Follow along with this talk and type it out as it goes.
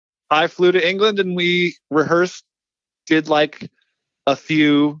I flew to England and we rehearsed, did like a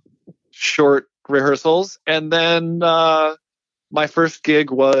few short rehearsals. And then my first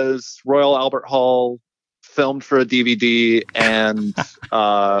gig was Royal Albert Hall, filmed for a DVD and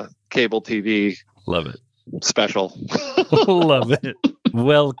cable TV. Love it. Special. Love it.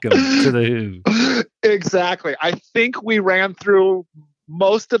 Welcome to the Who. Exactly. I think we ran through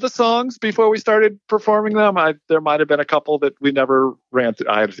most of the songs before we started performing them. There might have been a couple that we never ran through.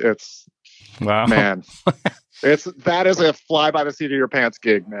 It's wow, man. That is a fly by the seat of your pants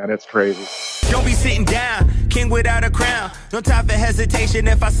gig, man. It's crazy. Don't be sitting down, king without a crown. No time for hesitation.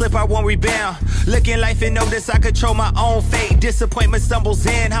 If I slip, I won't rebound. Looking life and notice I control my own fate. Disappointment stumbles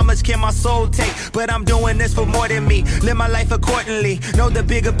in. How much can my soul take? But I'm doing this for more than me. Live my life accordingly. Know the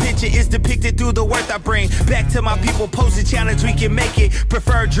bigger picture is depicted through the worth I bring. Back to my people, pose a challenge, we can make it.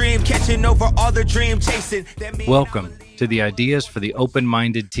 Prefer a dream, catching over all the dream chasing. Welcome to the Ideas for the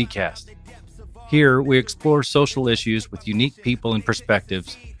Open-Minded TeeCast. Here, we explore social issues with unique people and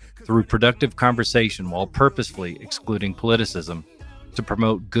perspectives through productive conversation while purposefully excluding politicism to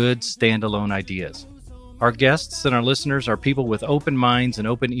promote good standalone ideas. Our guests and our listeners are people with open minds and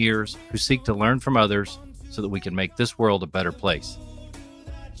open ears who seek to learn from others so that we can make this world a better place.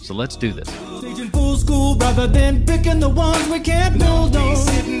 So let's do this. Teaching full school rather than picking the ones we can't build on.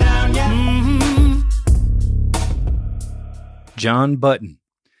 Sitting down, yeah. Jon Button,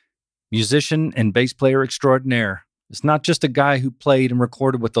 musician and bass player extraordinaire, is not just a guy who played and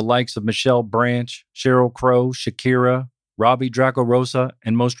recorded with the likes of Michelle Branch, Sheryl Crow, Shakira, Robbie Dracorosa,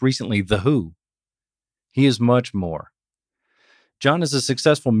 and most recently, The Who. He is much more. Jon is a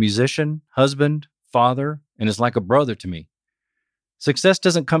successful musician, husband, father, and is like a brother to me. Success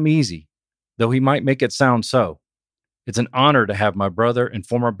doesn't come easy, though he might make it sound so. It's an honor to have my brother and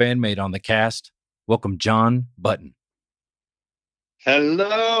former bandmate on the cast. Welcome, Jon Button.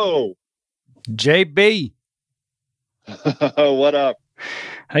 Hello. JB. What up?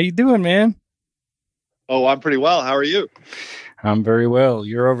 How you doing, man? Oh, I'm pretty well. How are you? I'm very well.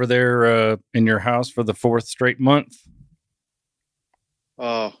 You're over there in your house for the 4th straight month.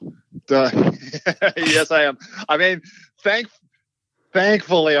 Oh, yes, I am. I mean,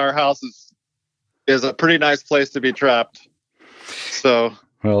 thankfully, our house is a pretty nice place to be trapped. So,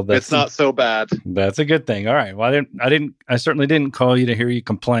 well, it's not so bad. That's a good thing. All right. Well, I certainly didn't call you to hear you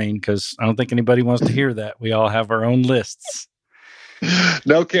complain because I don't think anybody wants to hear that. We all have our own lists.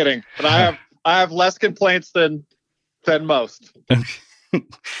 No kidding. But I have less complaints than most.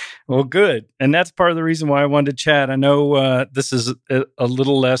 Well, good. And that's part of the reason why I wanted to chat. I know this is a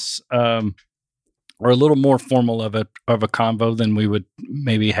little less or a little more formal of a convo than we would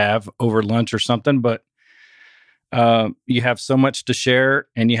maybe have over lunch or something, but you have so much to share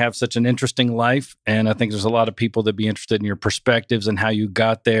and you have such an interesting life. And I think there's a lot of people that be interested in your perspectives and how you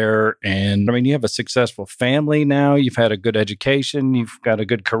got there. And I mean, you have a successful family now. You've had a good education. You've got a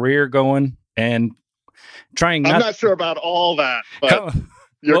good career going and trying not... I'm not sure about all that, but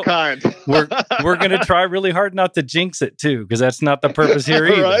you're kind. we're going to try really hard not to jinx it too, because that's not the purpose here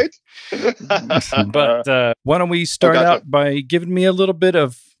either. Right? But why don't we start out by giving me a little bit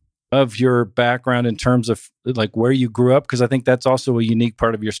of your background in terms of like where you grew up, because I think that's also a unique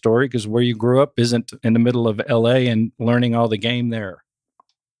part of your story, because where you grew up isn't in the middle of LA and learning all the game there.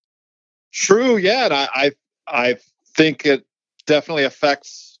 True, yeah. And I think it definitely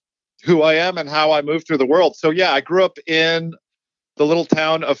affects who I am and how I move through the world. So yeah, I grew up in the little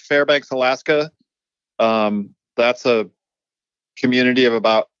town of Fairbanks, Alaska. That's a community of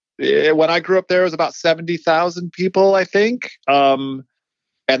about, when I grew up there, it was about 70,000 people, I think.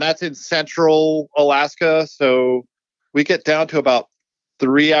 And that's in central Alaska. So we get down to about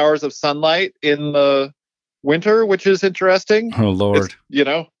 3 hours of sunlight in the winter, which is interesting. Oh, Lord.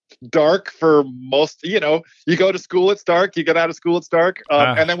 It's, dark for most, you go to school, it's dark. You get out of school, it's dark.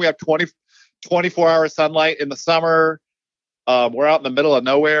 And then we have 24-hour sunlight in the summer. We're out in the middle of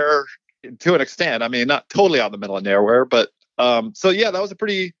nowhere to an extent. I mean, not totally out in the middle of nowhere, but so yeah, that was a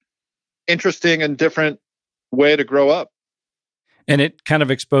pretty interesting and different way to grow up. And it kind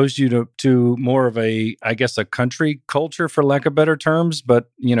of exposed you to more of a country culture, for lack of better terms. But,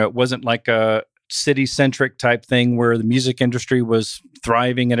 it wasn't like a city-centric type thing where the music industry was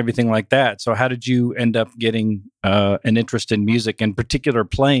thriving and everything like that. So how did you end up getting an interest in music, in particular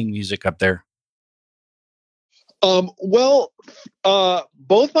playing music up there? Well,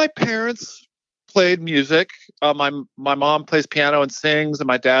 both my parents played music. My mom plays piano and sings, and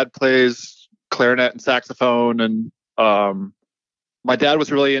my dad plays clarinet and saxophone. And my dad was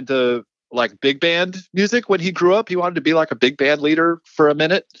really into like big band music when he grew up. He wanted to be like a big band leader for a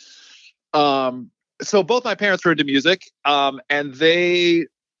minute. So both my parents were into music, and they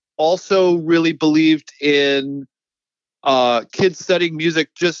also really believed in kids studying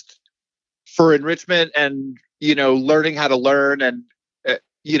music just for enrichment and, learning how to learn. And,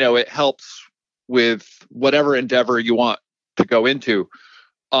 it helps with whatever endeavor you want to go into.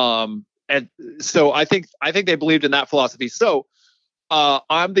 And so I think they believed in that philosophy. So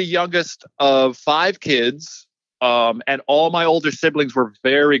I'm the youngest of 5 kids. And all my older siblings were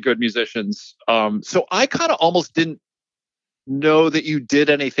very good musicians. So I kind of almost didn't know that you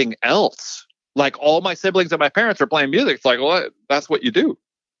did anything else. Like all my siblings and my parents are playing music. It's like, well, that's what you do.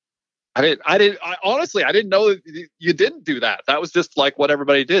 I honestly, I didn't know that you didn't do that. That was just like what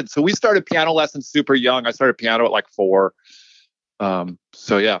everybody did. So we started piano lessons super young. I started piano at like 4.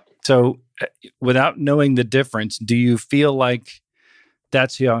 So yeah. So without knowing the difference, do you feel like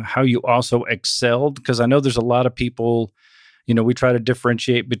that's how you also excelled? Because I know there's a lot of people, we try to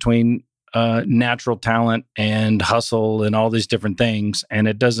differentiate between natural talent and hustle and all these different things. And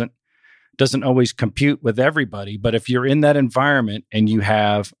it doesn't always compute with everybody. But if you're in that environment and you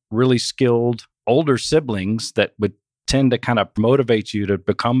have really skilled older siblings that would tend to kind of motivate you to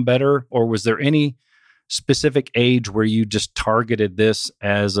become better, or was there any specific age where you just targeted this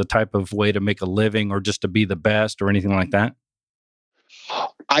as a type of way to make a living or just to be the best or anything like that?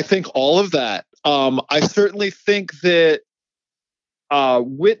 I think all of that. I certainly think that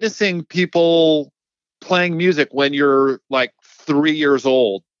witnessing people playing music when you're like 3 years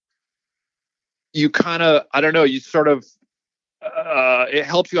old, you kind of, I don't know, you sort of, it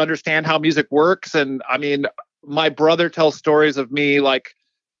helps you understand how music works. And I mean, my brother tells stories of me like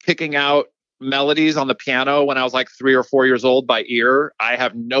picking out melodies on the piano when I was like 3 or 4 years old by ear. I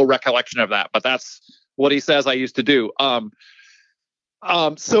have no recollection of that, but that's what he says I used to do.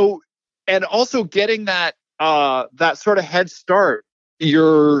 So, and also getting that sort of head start,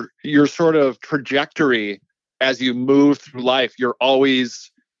 your sort of trajectory as you move through life, you're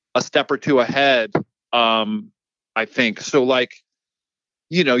always a step or two ahead. I think so. Like,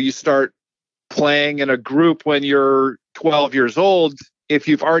 you start playing in a group when you're 12 years old. If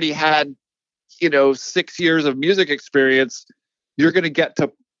you've already had, 6 years of music experience, you're going to get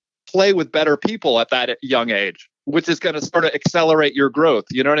to play with better people at that young age, which is going to sort of accelerate your growth.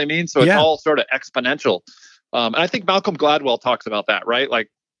 You know what I mean? So it's all sort of exponential. And I think Malcolm Gladwell talks about that, right?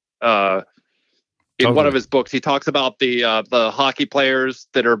 Like in one of his books, he talks about the hockey players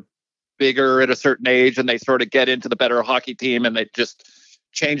that are bigger at a certain age and they sort of get into the better hockey team and it just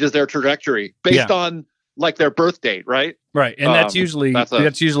changes their trajectory based on like their birth date, right? Right. And that's usually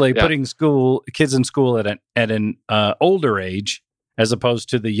putting kids in school at an older age as opposed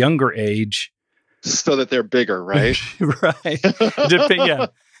to the younger age. So that they're bigger, right? Right. Yeah.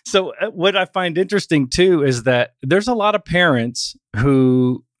 So what I find interesting too is that there's a lot of parents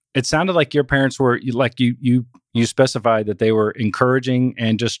who, it sounded like your parents were like you specified that they were encouraging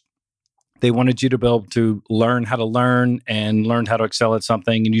and just they wanted you to be able to learn how to learn and learn how to excel at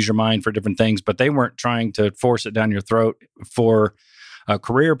something and use your mind for different things, but they weren't trying to force it down your throat for a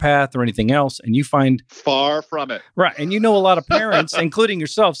career path or anything else. And you find far from it. Right. And a lot of parents, including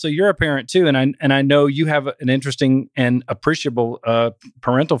yourself. So you're a parent too. And I know you have an interesting and appreciable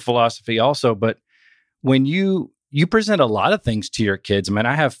parental philosophy also. But when you present a lot of things to your kids. I mean,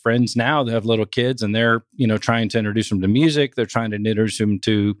 I have friends now that have little kids and they're, trying to introduce them to music. They're trying to introduce them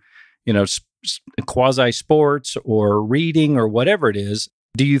to, quasi sports or reading or whatever it is.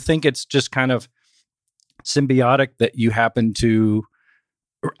 Do you think it's just kind of symbiotic that you happen to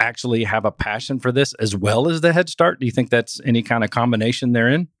actually have a passion for this as well as the head start? Do you think that's any kind of combination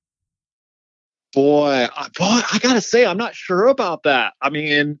therein? Boy, I gotta say, I'm not sure about that. I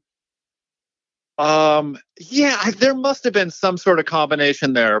mean, there must have been some sort of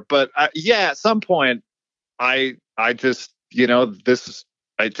combination there, but at some point, I just,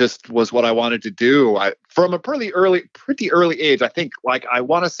 it just was what I wanted to do. From a pretty early age, I think, like I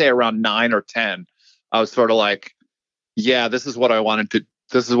want to say around 9 or 10, I was sort of like, this is what I wanted to.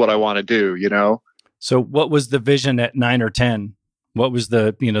 This is what I want to do. So, what was the vision at 9 or 10? What was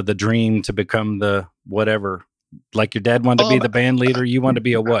the the dream to become the whatever? Like your dad wanted to be the band leader, you wanted to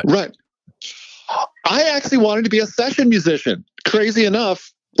be a what? Right. I actually wanted to be a session musician. Crazy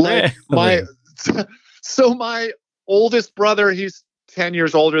enough, like my oldest brother, he's 10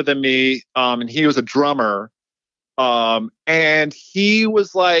 years older than me, and he was a drummer. And he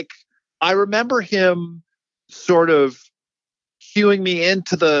was like, I remember him sort of cueing me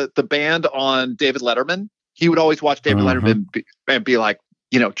into the band on David Letterman. He would always watch David Letterman and be like,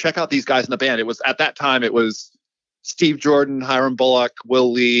 check out these guys in the band. It was at that time, it was Steve Jordan, Hiram Bullock,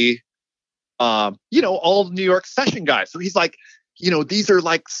 Will Lee, all New York session guys. So he's like, these are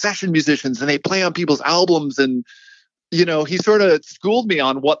like session musicians and they play on people's albums and he sort of schooled me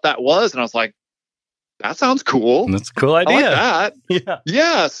on what that was. And I was like, that sounds cool. That's a cool idea. I like that. Yeah.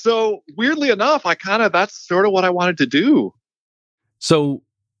 Yeah. So weirdly enough, that's sort of what I wanted to do. So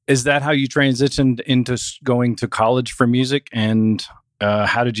is that how you transitioned into going to college for music? And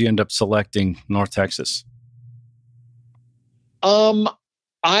how did you end up selecting North Texas?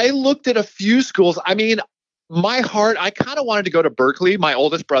 I looked at a few schools. I mean, I kind of wanted to go to Berklee. My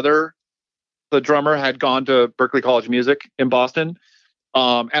oldest brother, the drummer, had gone to Berklee College of Music in Boston.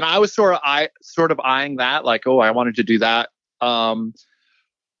 And I was sort of eyeing that, like, oh, I wanted to do that.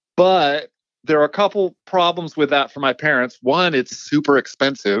 But there are a couple problems with that for my parents. One, it's super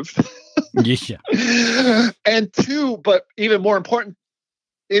expensive. Yeah. And two, but even more important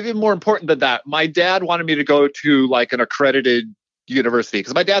than that, my dad wanted me to go to like an accredited university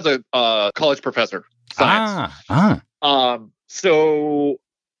because my dad's a college professor, science. So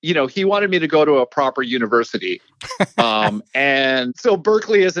he wanted me to go to a proper university. And so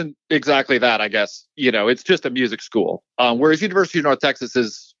Berklee isn't exactly that, I guess. It's just a music school. Whereas University of North Texas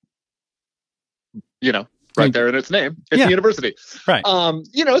is, right there in its name. It's a university. Right.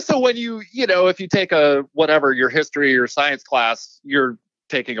 So when if you take your history or science class, you're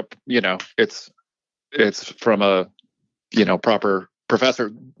taking it's from a, proper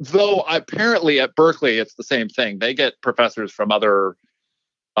professor. Though apparently at Berklee, it's the same thing. They get professors from other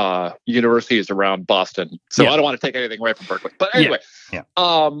universities around Boston. So I don't want to take anything away from Berklee. But anyway,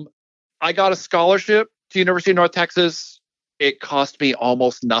 I got a scholarship to University of North Texas. It cost me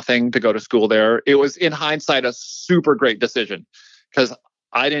almost nothing to go to school there. It was, in hindsight, a super great decision because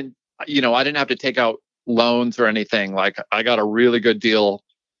I didn't have to take out loans or anything. Like, I got a really good deal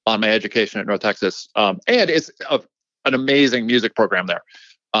on my education at North Texas. And it's an amazing music program there.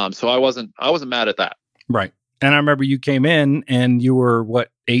 So I wasn't mad at that. Right. And I remember you came in and you were,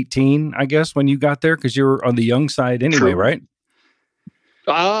 18, I guess, when you got there? Because you were on the young side anyway, right?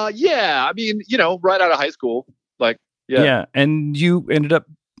 Yeah. I mean, right out of high school. Like, yeah. And you ended up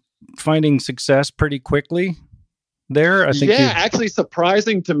finding success pretty quickly there, I think. Yeah, actually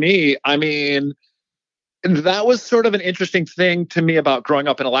surprising to me. I mean, that was sort of an interesting thing to me about growing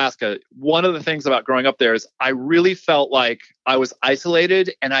up in Alaska. One of the things about growing up there is I really felt like I was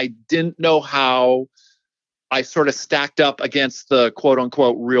isolated and I didn't know how I sort of stacked up against the quote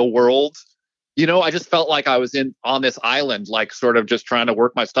unquote real world. I just felt like I was on this island, like sort of just trying to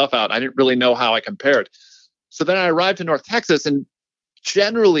work my stuff out. I didn't really know how I compared. So then I arrived in North Texas, and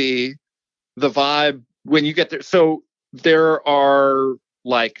generally the vibe when you get there, so there are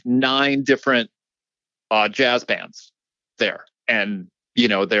like 9 different jazz bands there, and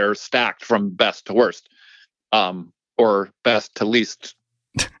they're stacked from best to worst, or best to least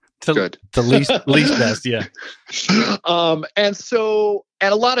good. To least best, yeah. And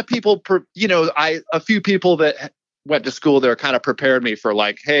a lot of people, a few people that went to school there kind of prepared me for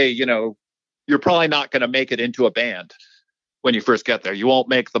like, hey, you're probably not going to make it into a band when you first get there. You won't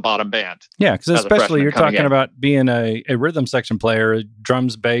make the bottom band. Yeah, because especially you're talking about being a rhythm section player,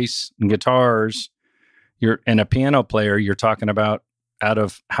 drums, bass, and guitars. And a piano player. You're talking about out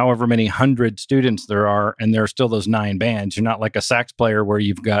of however many 100 students there are, and there are still those 9 bands. You're not like a sax player where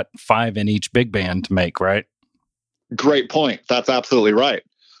you've got 5 in each big band to make, right? Great point. That's absolutely right.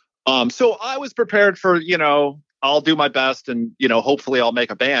 So I was prepared for, I'll do my best and, hopefully I'll make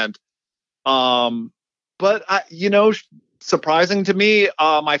a band. But surprising to me,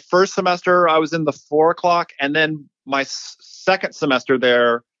 my first semester I was in the 4 o'clock, and then my second semester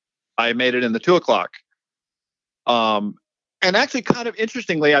there, I made it in the 2 o'clock. And actually kind of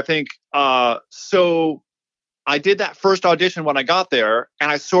interestingly, I think, so I did that first audition when I got there, and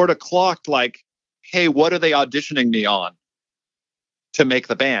I sort of clocked like, hey, what are they auditioning me on to make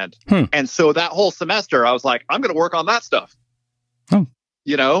the band? And so that whole semester I was like, I'm going to work on that stuff.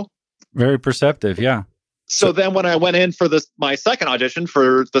 Very perceptive. Yeah. So then when I went in for my second audition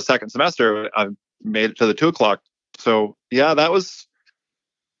for the second semester, I made it to the 2 o'clock. So yeah, that was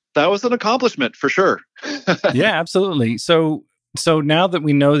an accomplishment for sure. Yeah, absolutely. So now that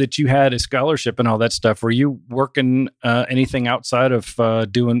we know that you had a scholarship and all that stuff, were you working anything outside of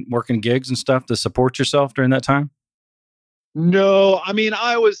working gigs and stuff to support yourself during that time? No, I mean,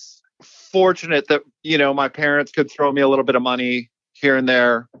 I was fortunate that, my parents could throw me a little bit of money here and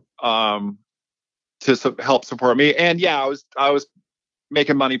there to help support me. And yeah, I was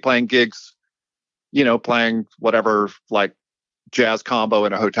making money playing gigs, playing whatever, like jazz combo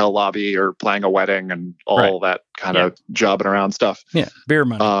in a hotel lobby or playing a wedding and all that kind of jobbing around stuff. Yeah. Beer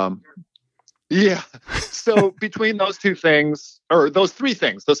money. Yeah. So between those 2 things, or those 3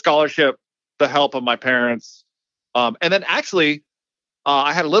 things, the scholarship, the help of my parents, and then actually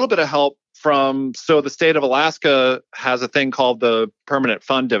I had a little bit of help so the state of Alaska has a thing called the permanent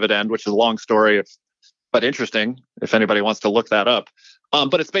fund dividend, which is a long story, but interesting if anybody wants to look that up.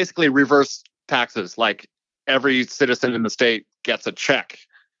 But it's basically reverse taxes. Like every citizen in the state gets a check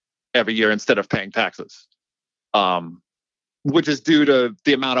every year instead of paying taxes, which is due to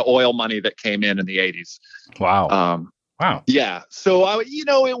the amount of oil money that came in the 80s. Wow. Wow. Yeah. So,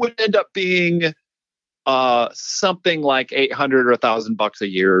 it would end up being something like $800 or $1,000 a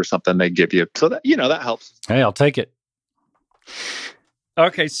year or something they give you. So that, that helps. Hey, I'll take it.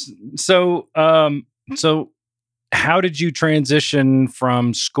 Okay. So how did you transition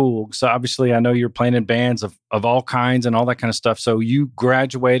from school? So obviously I know you're playing in bands of all kinds and all that kind of stuff. So you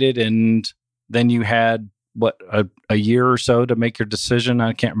graduated and then you had a year or so to make your decision.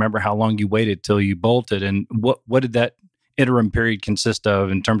 I can't remember how long you waited till you bolted, and what did that interim period consist of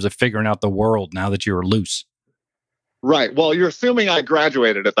in terms of figuring out the world now that you were loose? Right. Well, you're assuming I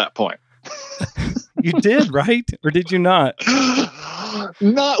graduated at that point. You did, right? Or did you not?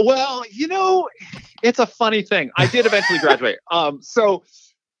 Not well, it's a funny thing. I did eventually graduate. So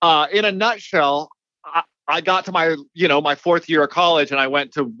in a nutshell, I got to my, my fourth year of college, and I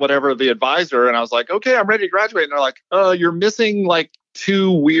went to whatever the advisor, and I was like, okay, I'm ready to graduate. And they're like, you're missing like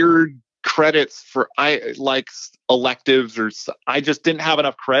 2 weird credits for electives, or I just didn't have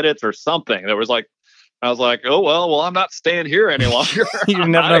enough credits or something. There was like, I was like, oh, well, I'm not staying here any longer. You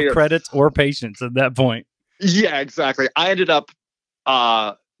didn't have enough credits or patience at that point. Yeah, exactly. I ended up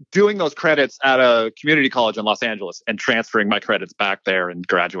doing those credits at a community college in Los Angeles and transferring my credits back there and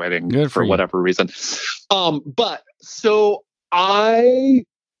graduating for whatever reason. But so I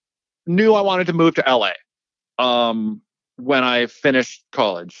knew I wanted to move to LA when I finished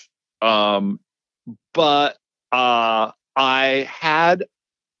college. But I had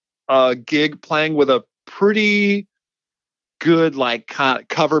a gig playing with a pretty good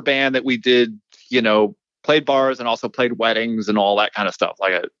cover band that we did, played bars and also played weddings and all that kind of stuff.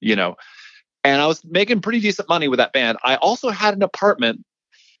 And I was making pretty decent money with that band. I also had an apartment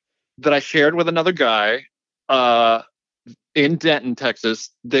that I shared with another guy in Denton,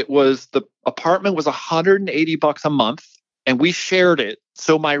 Texas. The apartment was $180 a month, and we shared it.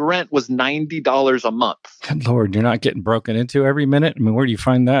 So my rent was $90 a month. Good Lord, you're not getting broken into every minute? I mean, where do you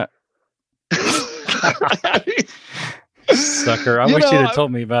find that? Sucker. I wish you'd have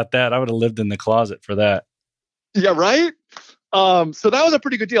told me about that. I would have lived in the closet for that. Yeah, right? So that was a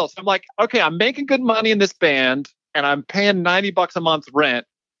pretty good deal. So I'm like, okay, I'm making good money in this band, and I'm paying $90 a month rent.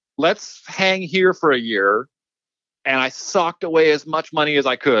 Let's hang here for a year. And I socked away as much money as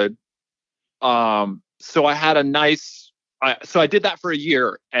I could. So I had I did that for a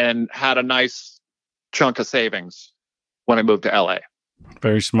year and had a nice chunk of savings when I moved to LA.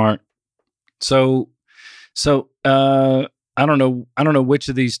 Very smart. So I don't know which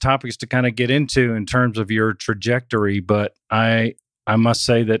of these topics to kind of get into in terms of your trajectory, but I must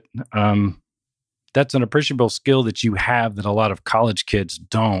say that that's an appreciable skill that you have that a lot of college kids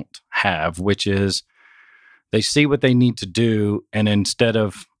don't have, which is they see what they need to do, and instead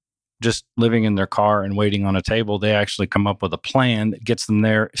of just living in their car and waiting on a table, they actually come up with a plan that gets them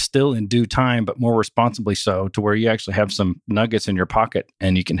there still in due time, but more responsibly so, to where you actually have some nuggets in your pocket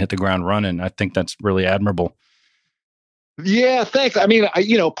and you can hit the ground running. I think that's really admirable. Yeah, thanks. I mean,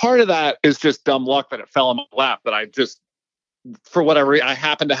 part of that is just dumb luck that it fell in my lap, that I just, for whatever reason, I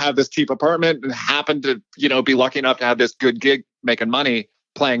happened to have this cheap apartment and happened to, be lucky enough to have this good gig making money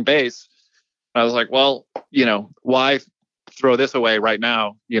playing bass. I was like, well, why throw this away right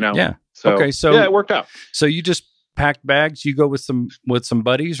now? Yeah. So, okay. So yeah, it worked out. So you just packed bags. You go with some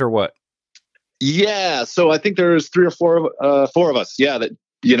buddies or what? Yeah. So I think there's 3 or 4 of us. Yeah, that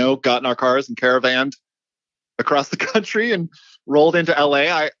got in our cars and caravaned across the country and rolled into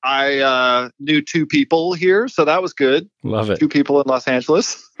LA. I knew 2 people here, so that was good. Love it. 2 people in Los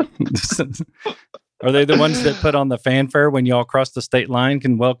Angeles. Are they the ones that put on the fanfare when you all cross the state line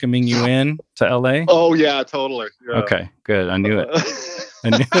and welcoming you in to LA? Oh yeah, totally. Yeah. Okay, good. I knew it. I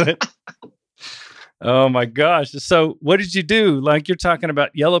knew it. Oh my gosh. So what did you do? Like, you're talking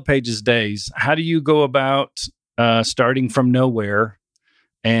about Yellow Pages days. How do you go about starting from nowhere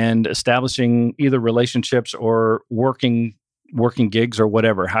and establishing either relationships or working gigs or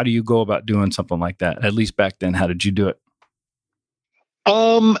whatever? How do you go about doing something like that? At least back then, how did you do it?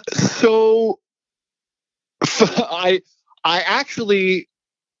 So I actually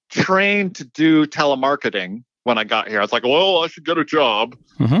trained to do telemarketing when I got here. I was like, well, I should get a job.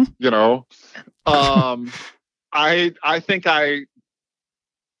 Mm-hmm. I think I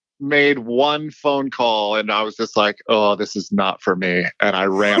made 1 phone call and I was just like, oh, this is not for me. And I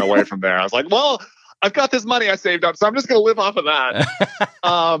ran away from there. I was like, well, I've got this money I saved up, so I'm just going to live off of that.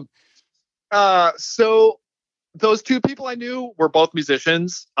 So those two people I knew were both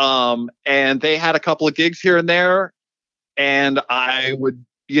musicians, and they had a couple of gigs here and there. And I would,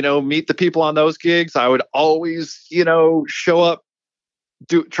 meet the people on those gigs. I would always, show up,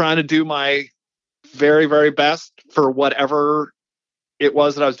 trying to do my very, very best for whatever it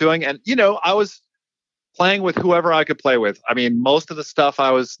was that I was doing. And, I was playing with whoever I could play with. I mean, most of the stuff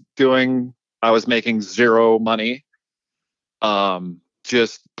I was doing, I was making zero money.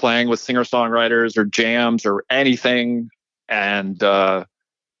 Just playing with singer-songwriters or jams or anything. And, you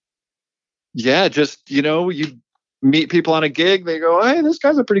meet people on a gig, they go, hey, this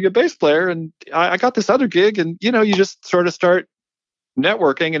guy's a pretty good bass player. And I got this other gig. And, you just sort of start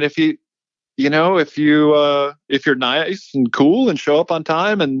networking. And if you're nice and cool and show up on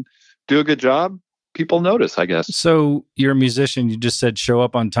time and do a good job, people notice, I guess. So you're a musician. You just said show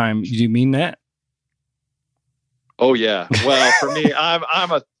up on time. Do you mean that? Oh yeah. Well, for me,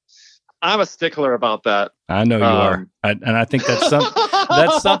 I'm a stickler about that. I know you are, and I think that's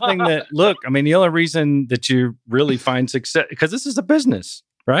something that. Look, I mean, the only reason that you really find success because this is a business,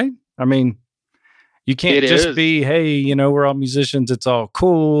 right? I mean, you can't just be, hey, we're all musicians. It's all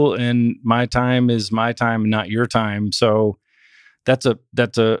cool, and my time is my time, and not your time. So that's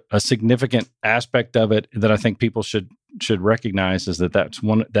a significant aspect of it that I think people should recognize is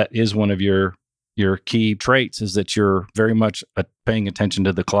that is one of your key traits is that you're very much paying attention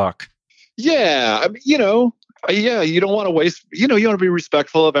to the clock. Yeah. I mean, you don't want to waste, you want to be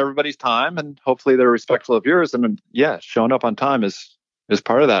respectful of everybody's time and hopefully they're respectful of yours. And showing up on time is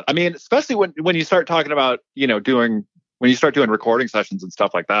part of that. I mean, especially when you start talking about, when you start doing recording sessions and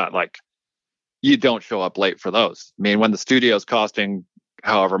stuff like that, like you don't show up late for those. I mean, when the studio's costing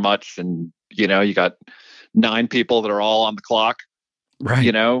however much and, you got 9 people that are all on the clock, right.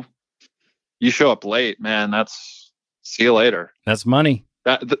 You show up late, man, that's see you later. That's money.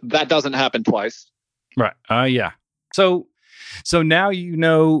 That doesn't happen twice. Right. Yeah. So now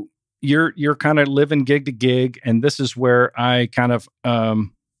you're kind of living gig to gig, and this is where I kind of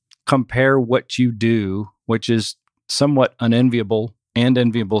compare what you do, which is somewhat unenviable and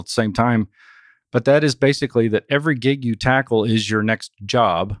enviable at the same time. But that is basically that every gig you tackle is your next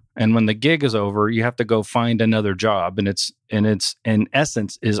job, and when the gig is over, you have to go find another job, and it's in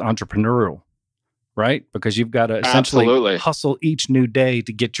essence is entrepreneurial. Right? Because you've got to essentially hustle each new day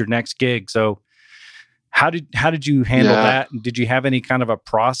to get your next gig. So how did you handle that? Did you have any kind of a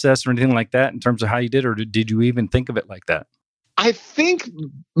process or anything like that in terms of how you did, or did you even think of it like that? I think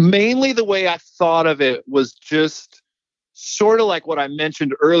mainly the way I thought of it was just sort of like what I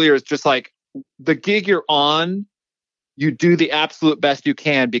mentioned earlier is just like the gig you're on, you do the absolute best you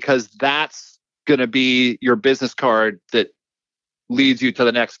can because that's going to be your business card that leads you to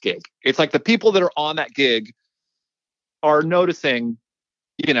the next gig. It's like the people that are on that gig are noticing,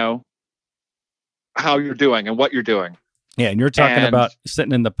 how you're doing and what you're doing. Yeah. And you're talking about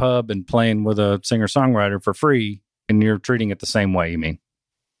sitting in the pub and playing with a singer-songwriter for free, and you're treating it the same way, you mean?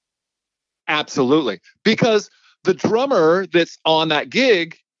 Absolutely. Because the drummer that's on that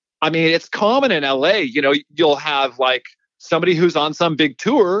gig, I mean, it's common in LA, you'll have like somebody who's on some big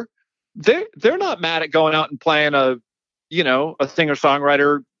tour. They're not mad at going out and playing a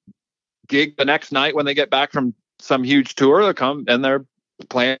singer-songwriter gig the next night when they get back from some huge tour. They come and they're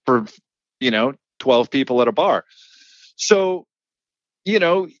playing for, 12 people at a bar. So,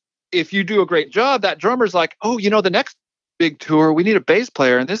 if you do a great job, that drummer's like, oh, the next big tour, we need a bass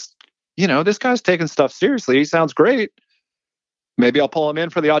player. And this guy's taking stuff seriously. He sounds great. Maybe I'll pull him in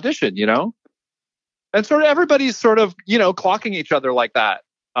for the audition, And sort of everybody's sort of, clocking each other like that.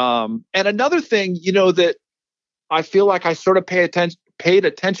 And another thing, that I feel like I sort of paid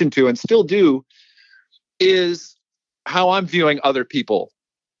attention to and still do is how I'm viewing other people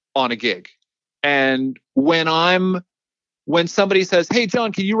on a gig. And when somebody says, hey,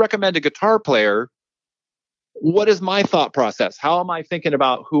 Jon, can you recommend a guitar player? What is my thought process? How am I thinking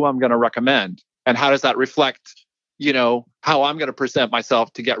about who I'm going to recommend? And how does that reflect, how I'm going to present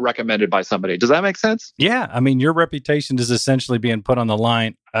myself to get recommended by somebody? Does that make sense? Yeah. I mean, your reputation is essentially being put on the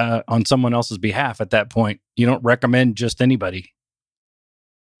line on someone else's behalf at that point. You don't recommend just anybody.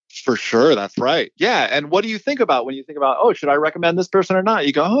 For sure. That's right. Yeah. And what do you think about when you think about, oh, should I recommend this person or not?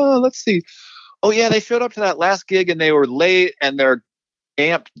 You go, oh, let's see. Oh, yeah, they showed up to that last gig and they were late and their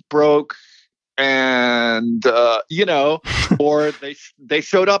amp broke and, or they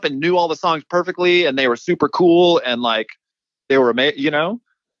showed up and knew all the songs perfectly and they were super cool and like they were amazing,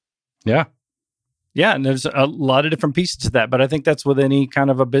 Yeah. Yeah. And there's a lot of different pieces to that. But I think that's with any kind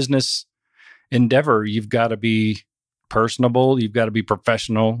of a business endeavor. You've got to be personable, you've got to be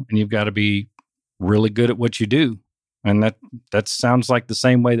professional, and you've got to be really good at what you do. And that sounds like the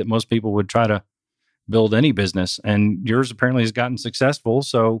same way that most people would try to build any business. And yours apparently has gotten successful.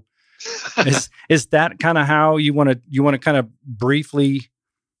 So is that kind of how you want to kind of briefly,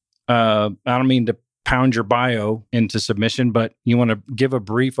 I don't mean to pound your bio into submission, but you want to give a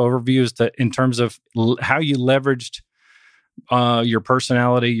brief overview as to, in terms of how you leveraged your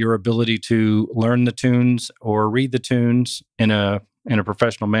personality, your ability to learn the tunes or read the tunes in a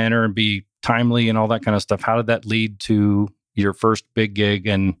professional manner and be timely and all that kind of stuff. How did that lead to your first big gig?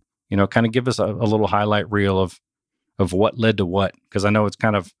 And, kind of give us a little highlight reel of what led to what, because I know it's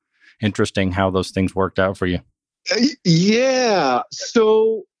kind of interesting how those things worked out for you. Yeah.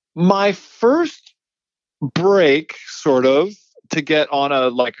 So my first break, sort of, to get on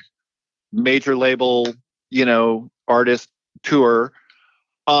a major label, artist tour,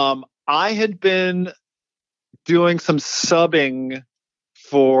 I had been doing some subbing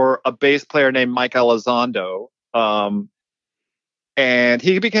for a bass player named Mike Elizondo. And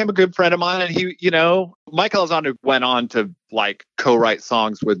he became a good friend of mine. And he, Mike Elizondo went on to co-write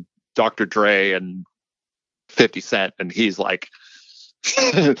songs with Dr. Dre and 50 Cent. And he's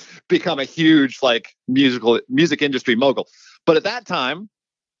become a huge music industry mogul. But at that time,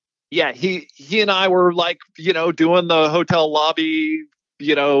 yeah, he and I were doing the hotel lobby,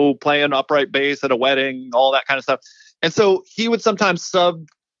 playing upright bass at a wedding, all that kind of stuff. And so he would sometimes sub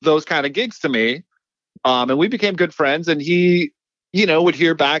those kind of gigs to me. And we became good friends, and he, would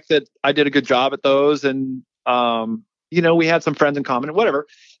hear back that I did a good job at those. And, we had some friends in common and whatever.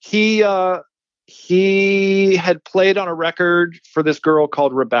 He had played on a record for this girl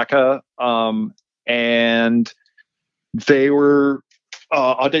called Rebecca. And they were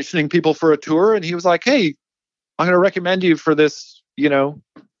auditioning people for a tour. And he was like, "Hey, I'm going to recommend you for this,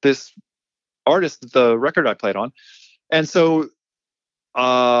 this artist, the record I played on." And so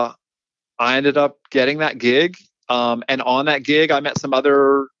I ended up getting that gig. And on that gig, I met some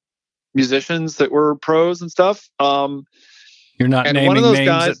other musicians that were pros and stuff. You're not naming names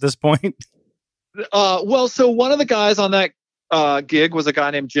guys, at this point? So one of the guys on that gig was a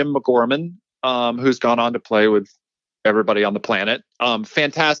guy named Jim McGorman, who's gone on to play with everybody on the planet.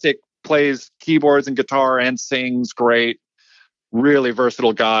 Fantastic, plays keyboards and guitar and sings great. Really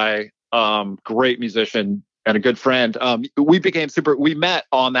versatile guy. Great musician and a good friend. We met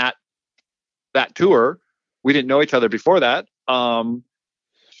on that tour. We didn't know each other before that. And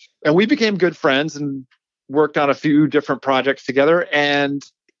we became good friends and worked on a few different projects together. And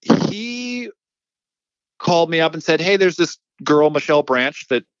he called me up and said, "Hey, there's this girl, Michelle Branch,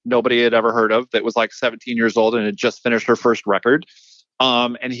 that nobody had ever heard of, that was 17 years old and had just finished her first record."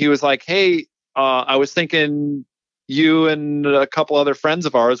 And he was like, "Hey, I was thinking you and a couple other friends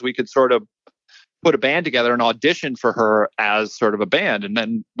of ours, we could sort of put a band together and audition for her as sort of a band. And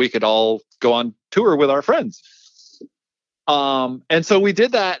then we could all go on tour with our friends." And so we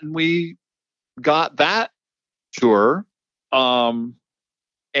did that, and we got that tour. And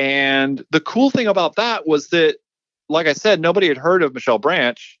the cool thing about that was that, like I said, nobody had heard of Michelle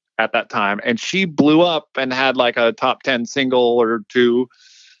Branch at that time. And she blew up and had a top 10 single or two,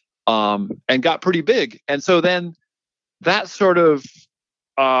 and got pretty big. And so then that sort of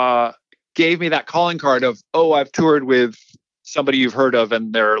gave me that calling card of, oh, I've toured with somebody you've heard of,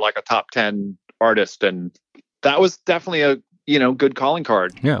 and they're a top 10 artist. And that was definitely a, good calling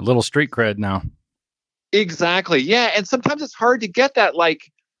card. Yeah. A little street cred now. Exactly. Yeah. And sometimes it's hard to get that.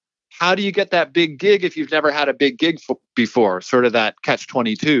 How do you get that big gig if you've never had a big gig before? Sort of that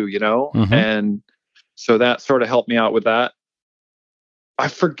catch-22, Mm-hmm. And so that sort of helped me out with that. I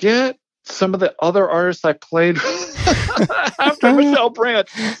forget some of the other artists I played after Michelle Branch.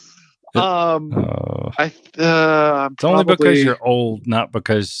 It's only because you're old, not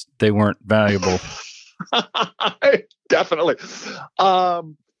because they weren't valuable. Definitely.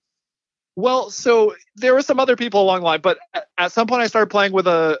 Well, so there were some other people along the line, but at some point I started playing with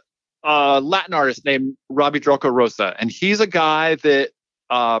a Latin artist named Robbie Drocco Rosa, and he's a guy that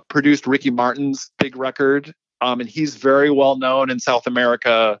produced Ricky Martin's big record, and he's very well known in South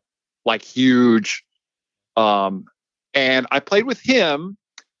America, huge. And I played with him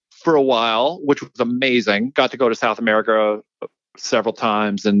for a while, which was amazing. Got to go to South America several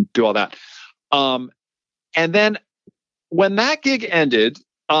times and do all that. And then when that gig ended,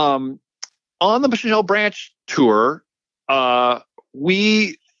 on the Michelle Branch tour,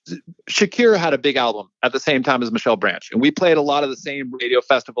 Shakira had a big album at the same time as Michelle Branch, and we played a lot of the same radio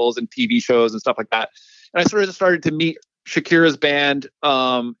festivals and TV shows and stuff like that. And I sort of started to meet Shakira's band,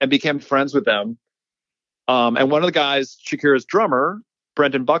 and became friends with them. And one of the guys, Shakira's drummer,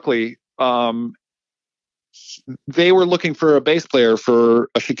 Brendan Buckley, they were looking for a bass player for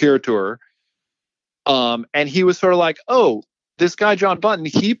a Shakira tour. And he was sort of like, oh, this guy, Jon Button,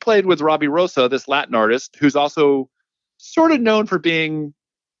 he played with Robbie Rosa, this Latin artist, who's also sort of known for being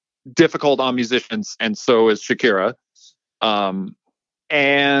difficult on musicians. And so is Shakira.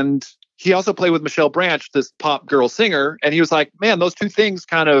 And he also played with Michelle Branch, this pop girl singer. And he was like, man, those two things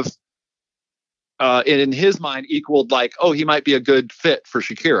kind of, in his mind, equaled like, oh, he might be a good fit for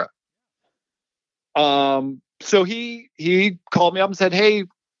Shakira. So he called me up and said, hey,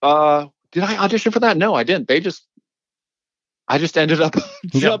 did I audition for that? No, I didn't. I just ended up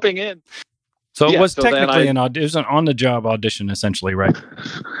jumping in. So it was technically it was an on-the-job audition, essentially, right?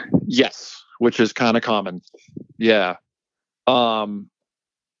 Yes, which is kind of common. Yeah.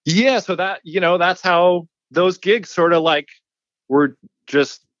 Yeah, so that's how those gigs sort of like were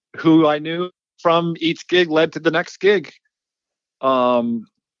just who I knew from each gig led to the next gig. And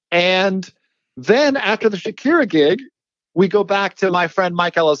then after the Shakira gig, we go back to my friend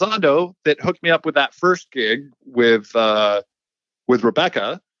Mike Elizondo that hooked me up with that first gig with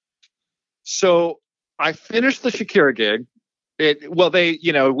Rebecca. So I finished the Shakira gig. I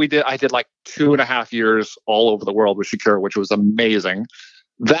did like 2.5 years all over the world with Shakira, which was amazing.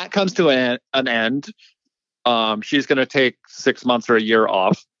 That comes to an end. She's going to take 6 months or a year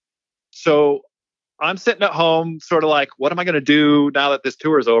off. So I'm sitting at home sort of like, what am I going to do now that this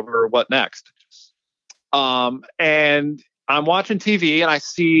tour is over? What next? And I'm watching TV and I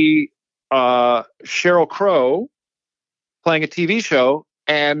see Sheryl Crow playing a TV show,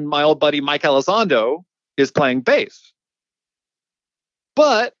 and my old buddy Mike Elizondo is playing bass.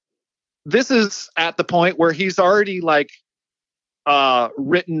 But this is at the point where he's already like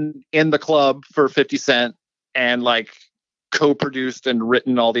written in the club for 50 Cent and like co-produced and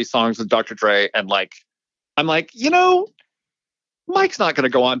written all these songs with Dr. Dre. And like, I'm like, Mike's not going to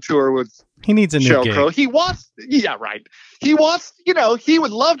go on tour with he needs a new Sheryl gig. Crow. He wants, he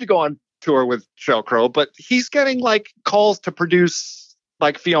would love to go on tour with Sheryl Crow, but he's getting like calls to produce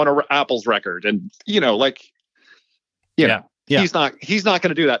like Fiona Apple's record. And, he's not going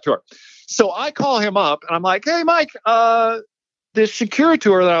to do that tour. So I call him up and I'm like, hey, Mike, this Shakira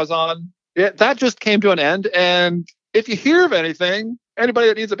tour that I was on, that just came to an end. And if you hear of anything, anybody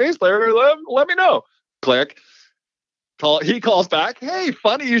that needs a bass player, let me know. Click. He calls back. Hey,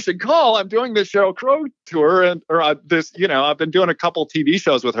 funny you should call. I'm doing this Sheryl Crow tour, I've been doing a couple TV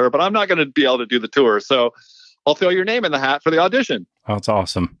shows with her, but I'm not going to be able to do the tour. So I'll throw your name in the hat for the audition. Oh, that's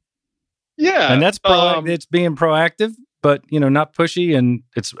awesome. Yeah, and that's it's being proactive, but not pushy, and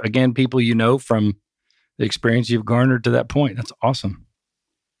it's again people from the experience you've garnered to that point. That's awesome.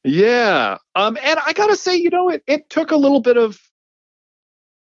 Yeah, and I gotta say, it took a little bit of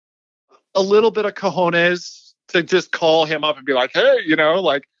cojones to just call him up and be like, hey,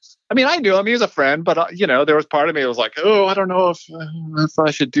 I knew him, he was a friend, but there was part of me that was like, oh, I don't know if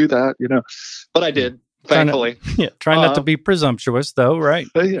I should do that, but I did, thankfully. Try not to be presumptuous though, right?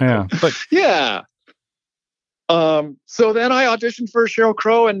 Yeah. But yeah. So then I auditioned for Sheryl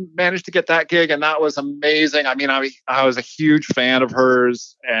Crow and managed to get that gig, and that was amazing. I was a huge fan of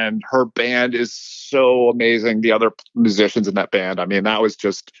hers, and her band is so amazing. The other musicians in that band, that was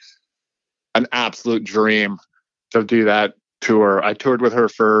just an absolute dream to do that tour. I toured with her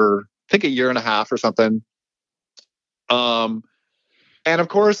for I think 1.5 years or something. And of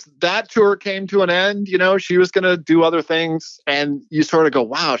course that tour came to an end. She was going to do other things, and you sort of go,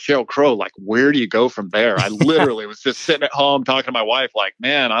 wow, Sheryl Crow, like, where do you go from there? I literally was just sitting at home talking to my wife, like,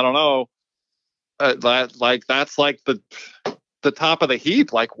 man, I don't know. That's like the top of the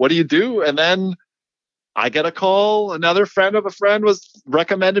heap. Like, what do you do? And then I get a call. Another friend of a friend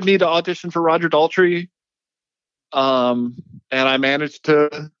recommended me to audition for Roger Daltrey. And I managed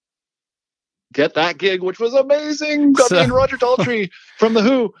to get that gig, which was amazing. Roger Daltrey from The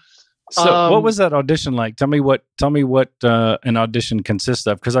Who. So what was that audition like? Tell me what an audition consists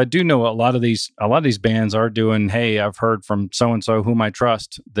of, because I do know a lot of these bands are doing, hey, I've heard from so and so whom I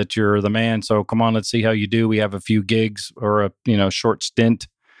trust that you're the man, so come on, let's see how you do. We have a few gigs or a short stint.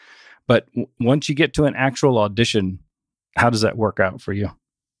 But once you get to an actual audition, how does that work out for you?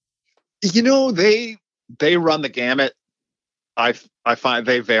 They run the gamut. I find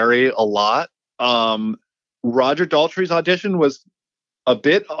they vary a lot. Roger Daltrey's audition was a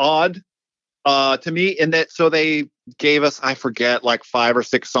bit odd to me in that, so they gave us, I forget, like 5 or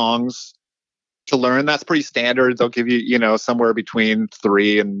 6 songs to learn. That's pretty standard. They'll give you, somewhere between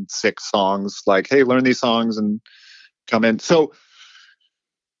 3 and 6 songs, like, hey, learn these songs and come in. So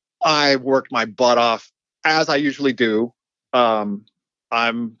I worked my butt off, as I usually do. I'm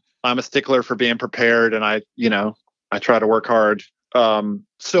a stickler for being prepared, and I try to work hard.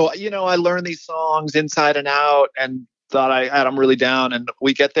 So, I learned these songs inside and out and thought I had them really down, and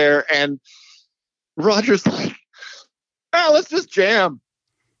we get there, and Roger's like, let's just jam.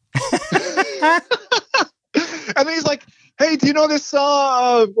 And then he's like, hey, do you know this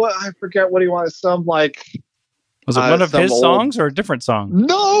song? What, I forget what he wanted. Some like, was it one of his songs or a different song?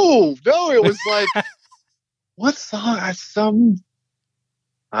 No, it was like, what song?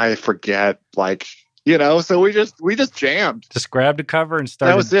 I forget. Like, so we just jammed. Just grabbed a cover and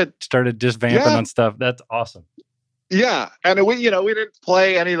started. That was it. Started just vamping on stuff. That's awesome. Yeah, and we didn't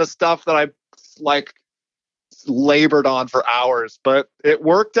play any of the stuff that I like labored on for hours, but it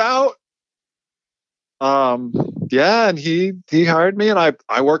worked out. And he hired me, and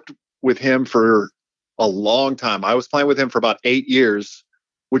I worked with him for a long time. I was playing with him for about 8 years,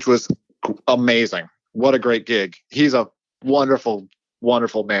 which was amazing. What a great gig. He's a wonderful,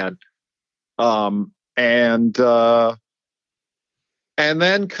 wonderful man. And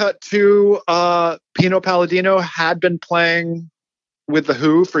then cut to Pino Palladino had been playing with The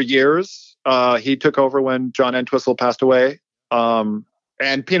Who for years. He took over when John Entwistle passed away.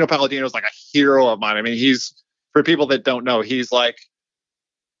 And Pino Palladino is like a hero of mine. I mean, he's, for people that don't know, he's like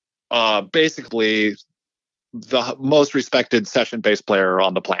basically the most respected session bass player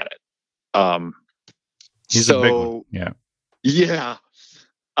on the planet. He's a big one. Yeah. Yeah.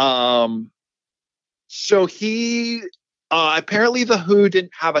 So he apparently The Who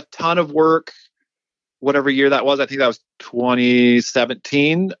didn't have a ton of work, whatever year that was. I think that was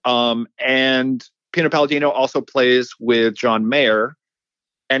 2017. And Pino Palladino also plays with John Mayer.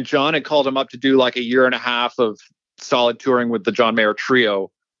 And John had called him up to do like a year and a half of solid touring with the John Mayer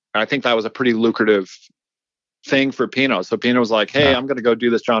trio. And I think that was a pretty lucrative thing for Pino. So Pino was like, hey, I'm going to go do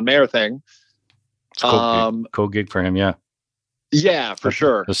this John Mayer thing. Cool gig for him, yeah. Yeah, for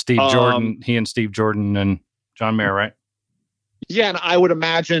sure. So Steve Jordan, he and Steve Jordan and John Mayer, right? Yeah, and I would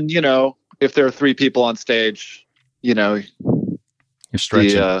imagine, if there are 3 people on stage, you're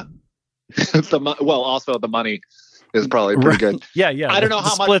stretching. Also the money is probably pretty good. Yeah. I don't know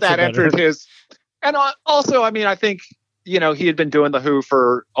how much that entered his. And also, I mean, I think, he had been doing The Who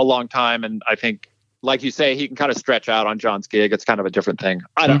for a long time. And I think, like you say, he can kind of stretch out on John's gig. It's kind of a different thing.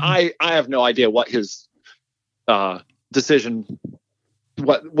 I have no idea what his decision,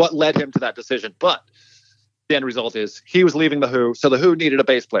 what led him to that decision. But the end result is he was leaving The Who. So The Who needed a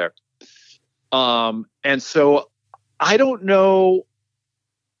bass player. And so I don't know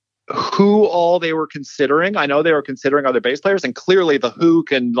who all they were considering. I know they were considering other bass players, and clearly The Who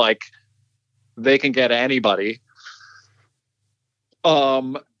can they can get anybody.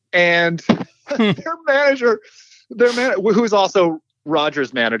 And their manager, who's also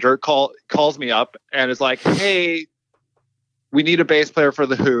Roger's manager, calls me up and is like, hey, we need a bass player for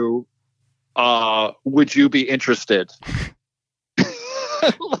The Who. Would you be interested?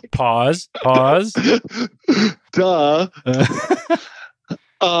 Pause. Duh.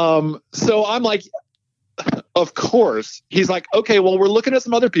 So I'm like, of course. He's like, okay, well, we're looking at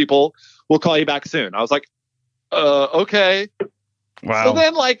some other people. We'll call you back soon. I was like, okay. Wow. So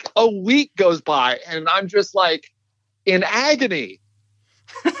then a week goes by and I'm just in agony.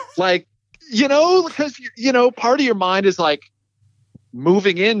 Because, part of your mind is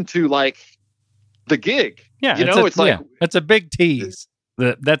moving into the gig. Yeah. It's a big tease.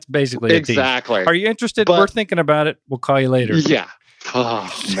 That's basically a tease. Exactly. Are you interested? We're thinking about it. We'll call you later. Yeah.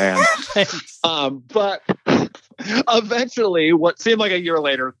 Oh, man. But eventually, what seemed like a year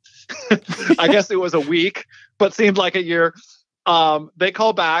later, I guess it was a week, but seemed like a year, they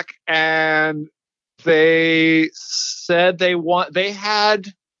called back and they said they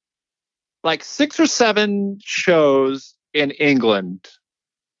had 6 or 7 shows in England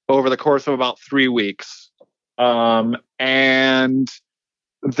over the course of about 3 weeks. And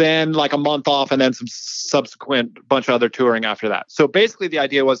then a month off and then some subsequent bunch of other touring after that. So basically the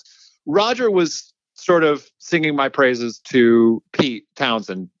idea was Roger was sort of singing my praises to Pete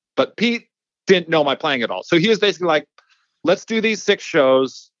Townsend, but Pete didn't know my playing at all. So he was basically like, let's do these 6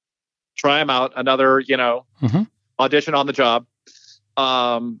 shows, try them out, another, audition on the job,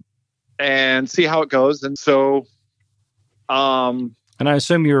 and see how it goes. And so, and I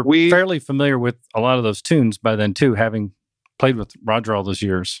assume you're fairly familiar with a lot of those tunes by then too, having played with Roger all those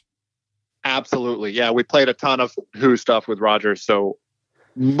years. Absolutely. Yeah. We played a ton of Who stuff with Roger. So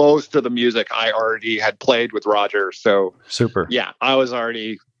most of the music I already had played with Roger. So super. Yeah. I was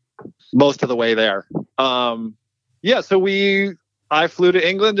already most of the way there. So I flew to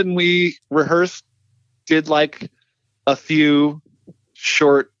England and we rehearsed, did a few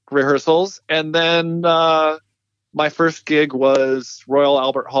short rehearsals. And then, my first gig was Royal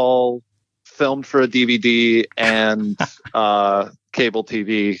Albert Hall, filmed for a DVD and cable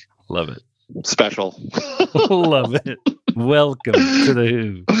TV. Love it. Special. Love it. Welcome to the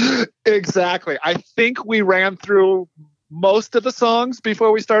Who. Exactly. I think we ran through most of the songs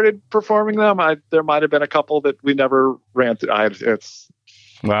before we started performing them. There might have been a couple that we never ran through.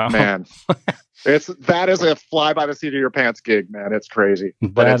 Wow, man, that is a fly by the seat of your pants gig, man. It's crazy.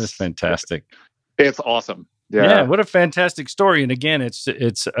 That is fantastic. It's awesome. Yeah, what a fantastic story. And again, it's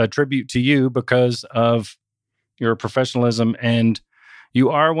a tribute to you because of your professionalism, and you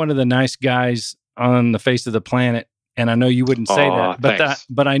are one of the nice guys on the face of the planet. And I know you wouldn't say that,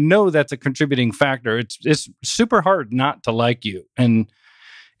 but I know that's a contributing factor. It's super hard not to like you. And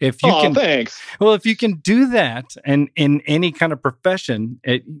if you thanks. Well, if you can do that, and in any kind of profession,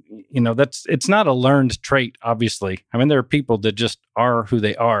 it's not a learned trait, obviously. I mean, there are people that just are who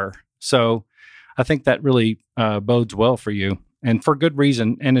they are. So I think that really bodes well for you, and for good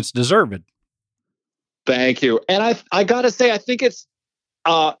reason, and it's deserved. Thank you. And I got to say, I think it's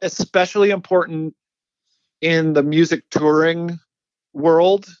especially important in the music touring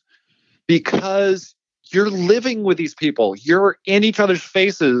world, because you're living with these people. You're in each other's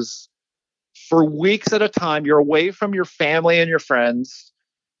faces for weeks at a time. You're away from your family and your friends.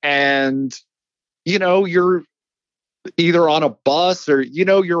 And, you're either on a bus or,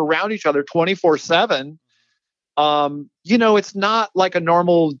 you're around each other 24/7. It's not like a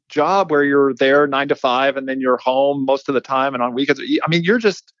normal job where you're there 9 to 5 and then you're home most of the time and on weekends. I mean, you're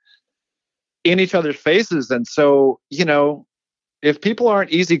just in each other's faces. And so, if people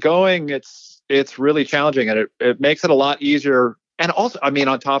aren't easygoing, it's really challenging, and it makes it a lot easier. And also, I mean,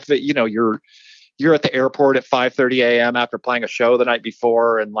 on top of it, you're at the airport at 5:30 a.m. after playing a show the night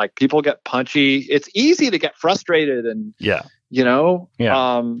before, and like people get punchy. It's easy to get frustrated and,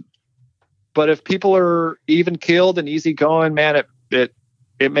 but if people are even keeled and easygoing, man, it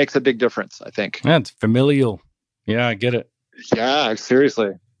makes a big difference, I think. Yeah, it's familial. Yeah, I get it. Yeah,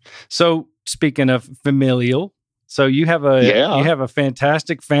 seriously. So speaking of familial, so you have a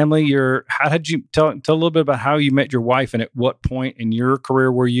fantastic family. How did you tell a little bit about how you met your wife, and at what point in your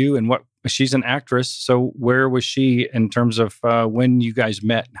career were you, and she's an actress. So where was she in terms of when you guys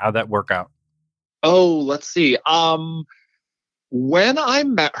met and how that worked out? Oh, let's see. When I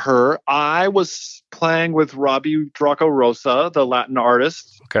met her, I was playing with Robbie Draco Rosa, the Latin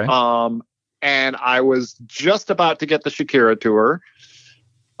artist. Okay. And I was just about to get the Shakira tour.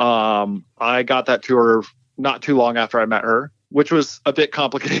 I got that tour not too long after I met her, which was a bit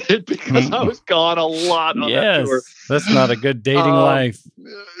complicated because I was gone a lot on that tour. That's not a good dating life.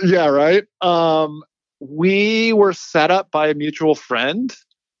 Yeah, right. We were set up by a mutual friend.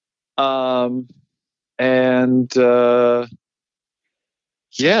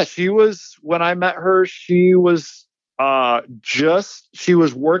 She was, when I met her, she was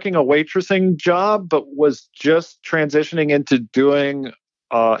working a waitressing job, but was just transitioning into doing,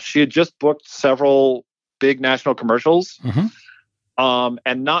 she had just booked several big national commercials. Mm-hmm.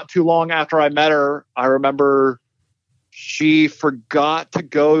 And not too long after I met her, I remember she forgot to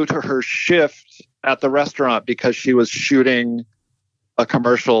go to her shift at the restaurant because she was shooting a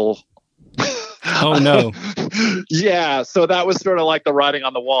commercial. Oh, no. Yeah. So that was sort of like the writing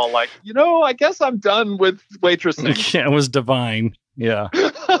on the wall. Like, I guess I'm done with waitressing. Yeah, it was divine. Yeah.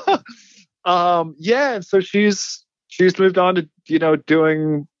 And so she's moved on to,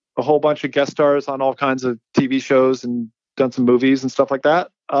 doing a whole bunch of guest stars on all kinds of TV shows and done some movies and stuff like that.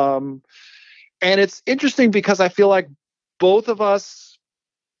 And it's interesting because I feel like both of us,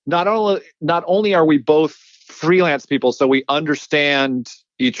 not only are we both freelance people, so we understand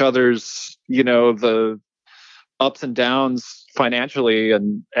each other's, the ups and downs financially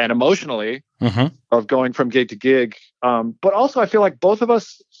and emotionally of going from gig to gig. But also I feel like both of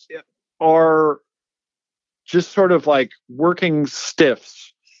us are just sort of like working stiffs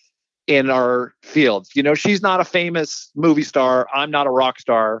in our fields. She's not a famous movie star. I'm not a rock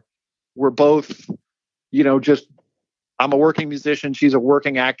star. We're both, I'm a working musician. She's a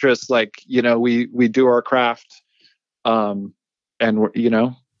working actress. Like, we do our craft. And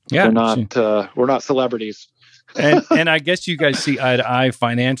we're not celebrities. and I guess you guys see eye to eye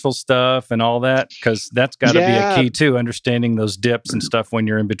financial stuff and all that, because that's got to be a key too, understanding those dips and stuff when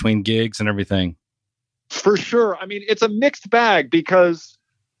you're in between gigs and everything. For sure. I mean, it's a mixed bag because,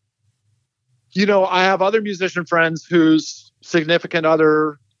 I have other musician friends whose significant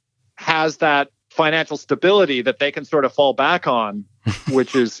other has that financial stability that they can sort of fall back on,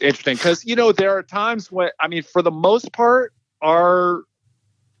 which is interesting because, there are times when, I mean, for the most part, our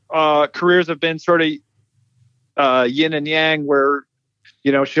careers have been sort of yin and yang where,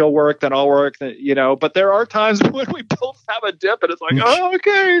 she'll work, then I'll work, then, but there are times when we both have a dip and it's like, oh,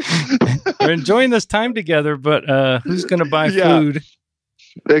 okay. We're enjoying this time together, but who's going to buy food?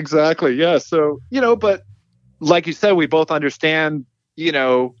 Exactly. Yeah. So, but like you said, we both understand,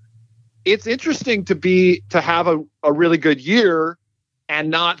 it's interesting to have a really good year and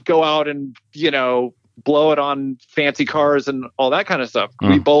not go out and, blow it on fancy cars and all that kind of stuff.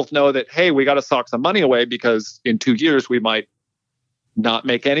 We both know that, hey, we got to sock some money away because in 2 years we might not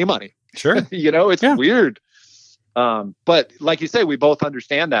make any money. Sure. It's weird. But like you say, we both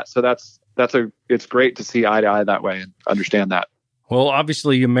understand that. So it's great to see eye to eye that way and understand that. Well,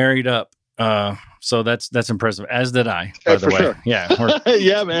 obviously you married up. So that's impressive, as did I, by the way. Sure. Yeah.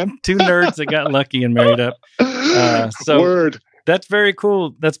 Yeah, man. Two nerds that got lucky and married up. Word. That's very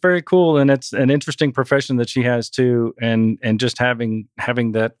cool. That's very cool. And it's an interesting profession that she has too. And just having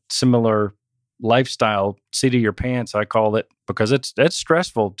that similar lifestyle, seat of your pants, I call it, because it's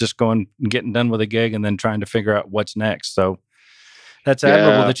stressful just getting done with a gig and then trying to figure out what's next. So that's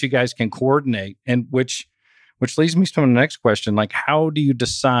admirable that you guys can coordinate. And which leads me to the next question. Like, how do you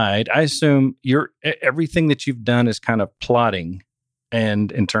decide? I assume everything that you've done is kind of plotting.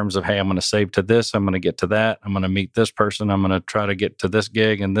 And in terms of, hey, I'm going to save to this, I'm going to get to that, I'm going to meet this person, I'm going to try to get to this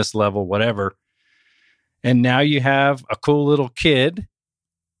gig and this level, whatever. And now you have a cool little kid,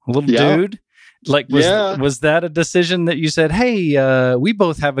 a little dude. Like, was that a decision that you said, hey, we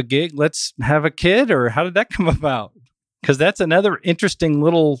both have a gig, let's have a kid? Or how did that come about? Because that's another interesting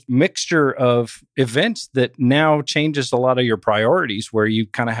little mixture of events that now changes a lot of your priorities, where you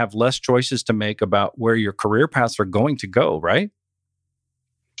kind of have less choices to make about where your career paths are going to go, right?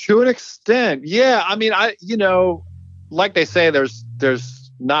 To an extent, yeah. I mean, like they say, there's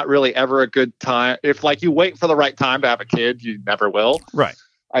not really ever a good time. If like you wait for the right time to have a kid, you never will. Right.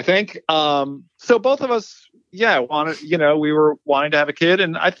 I think. So both of us, we were wanting to have a kid,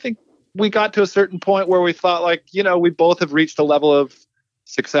 and I think we got to a certain point where we thought, like, we both have reached a level of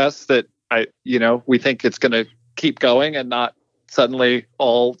success that we think it's going to keep going and not suddenly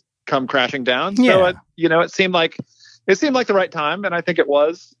all come crashing down. Yeah. So it seemed like the right time, and I think it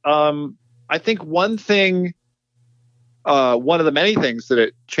was. I think one of the many things that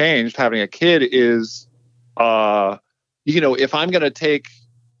it changed having a kid is, if I'm going to take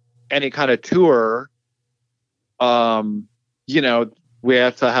any kind of tour, we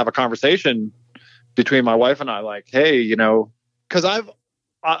have to have a conversation between my wife and I, like, hey, because I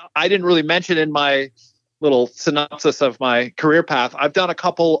didn't really mention in my little synopsis of my career path, I've done a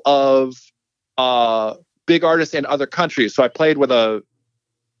couple of big artists in other countries. So I played with a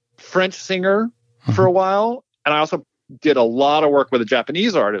French singer for a while, and I also did a lot of work with a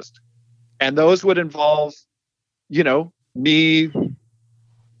Japanese artist. And those would involve, me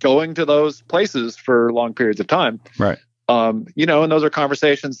going to those places for long periods of time. Right. And those are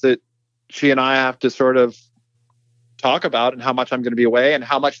conversations that she and I have to sort of talk about, and how much I'm going to be away and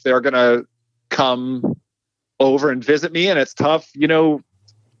how much they're going to come over and visit me. And it's tough,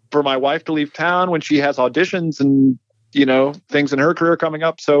 for my wife to leave town when she has auditions and, things in her career coming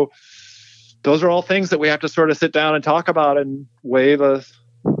up. So those are all things that we have to sort of sit down and talk about and weigh the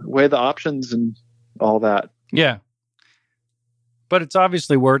options and all that. Yeah. But it's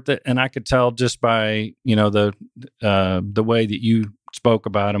obviously worth it. And I could tell just by, the way that you spoke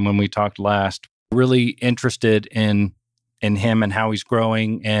about him when we talked last, really interested in him and how he's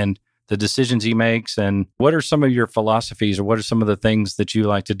growing and the decisions he makes. And what are some of your philosophies, or what are some of the things that you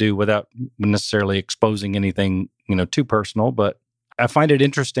like to do without necessarily exposing anything, too personal? But I find it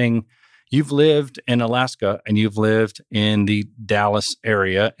interesting. You've lived in Alaska, and you've lived in the Dallas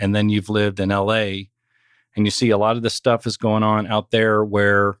area, and then you've lived in LA, and you see a lot of the stuff is going on out there,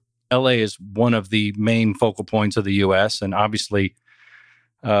 where LA is one of the main focal points of the US. And obviously,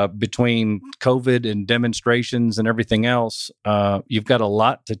 between COVID and demonstrations and everything else, you've got a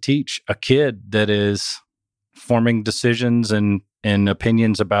lot to teach a kid that is forming decisions and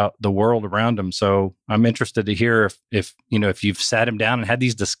opinions about the world around him. So I'm interested to hear if you've sat him down and had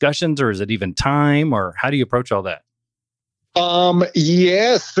these discussions, or is it even time, or how do you approach all that?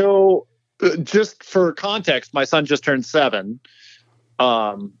 Yeah. So just for context, my son just turned 7.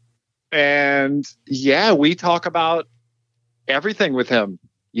 And yeah, we talk about everything with him.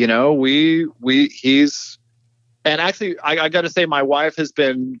 He's, and actually I got to say, my wife has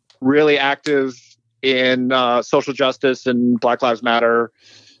been really active in social justice and Black Lives Matter.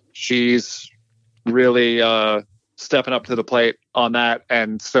 She's really stepping up to the plate on that.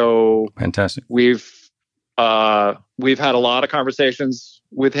 And so fantastic. We've had a lot of conversations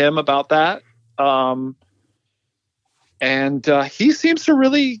with him about that. And he seems to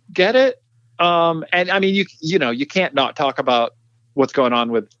really get it. And I mean, you can't not talk about what's going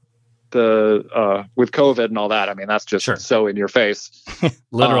on with with COVID and all that. I mean, that's just so in your face.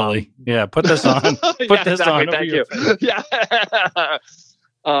 Literally. Yeah. Put this on. Put this on. Thank you. Yeah.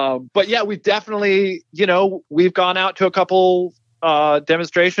 But yeah, we definitely, we've gone out to a couple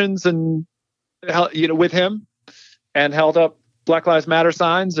demonstrations and, with him and held up Black Lives Matter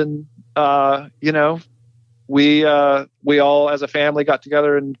signs. And, we all as a family got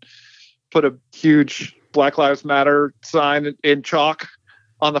together and put a huge Black Lives Matter sign in chalk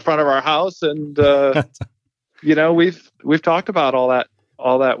on the front of our house. And, we've talked about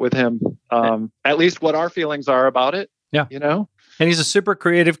all that with him. At least what our feelings are about it. Yeah. And he's a super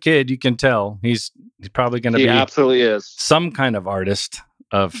creative kid. You can tell he's probably going to be absolutely is some kind of artist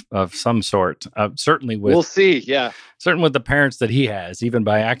of some sort. Certainly we'll see. Yeah. Certainly with the parents that he has, even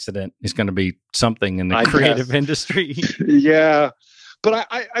by accident, he's going to be something in the creative industry. Yeah. But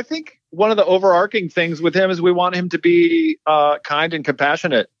I think one of the overarching things with him is we want him to be kind and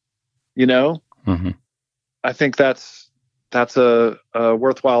compassionate, Mm-hmm. I think that's a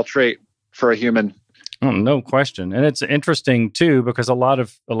worthwhile trait for a human. Oh, no question. And it's interesting too, because a lot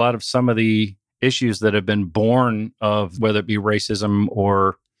of some of the issues that have been born of whether it be racism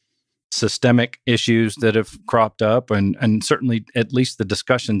or systemic issues that have cropped up, and certainly at least the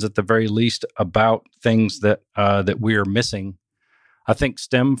discussions at the very least about things that we are missing, I think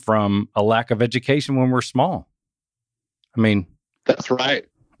stem from a lack of education when we're small. I mean, that's right.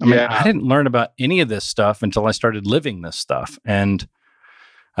 I didn't learn about any of this stuff until I started living this stuff. And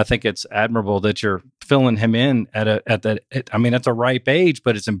I think it's admirable that you're filling him in at a ripe age,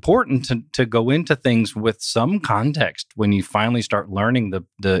 but it's important to go into things with some context when you finally start learning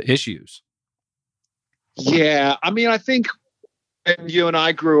the issues. Yeah. I mean, I think when you and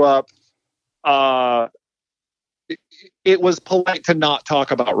I grew up, it was polite to not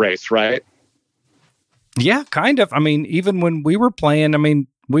talk about race, right? Yeah, kind of. I mean, even when we were playing,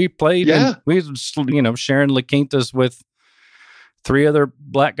 we played, and we sharing La Quintas with 3 other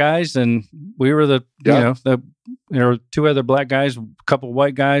black guys, and we were the two other black guys, a couple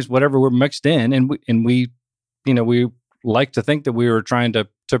white guys, whatever, we're mixed in, and we like to think that we were trying to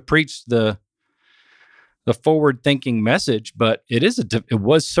preach the forward thinking message, but it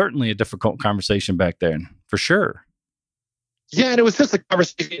was certainly a difficult conversation back then, for sure. Yeah, and it was just a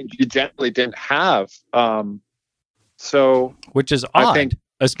conversation you generally didn't have. Which is odd, I think,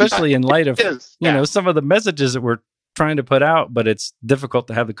 especially in light of some of the messages that we're trying to put out, but it's difficult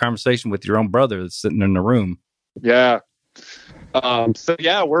to have the conversation with your own brother that's sitting in the room. Yeah.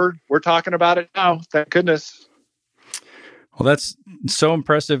 We're talking about it now. Thank goodness. Well, that's so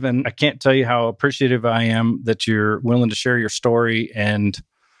impressive, and I can't tell you how appreciative I am that you're willing to share your story and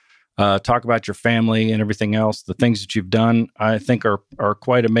talk about your family and everything else. The things that you've done, I think, are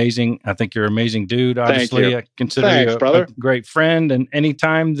quite amazing. I think you're an amazing dude. Obviously, I consider you a great friend. And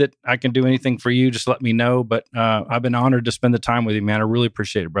anytime that I can do anything for you, just let me know. But I've been honored to spend the time with you, man. I really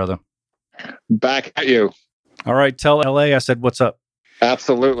appreciate it, brother. Back at you. All right. Tell LA I said what's up.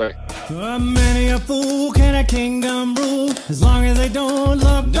 Absolutely. Many a fool can a kingdom rule as long as they don't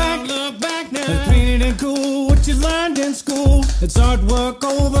look back. They're clean and cool what you learned in school. It's artwork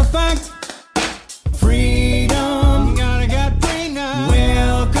over fact. Freedom, gotta get free now.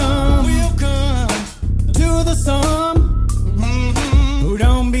 Welcome to the some who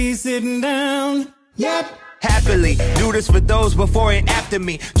don't be sitting down. Yep. Happily do this for those before and after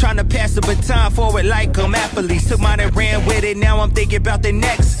me, trying to pass the baton forward like athletes. Took mine and ran with it. Now I'm thinking about the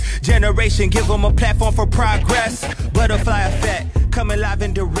next generation. Give them a platform for progress. Butterfly effect, coming live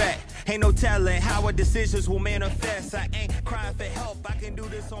and direct. Ain't no telling how our decisions will manifest. I ain't crying for help. I can do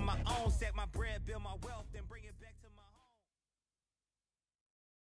this on my own. Set my bread, build my wealth.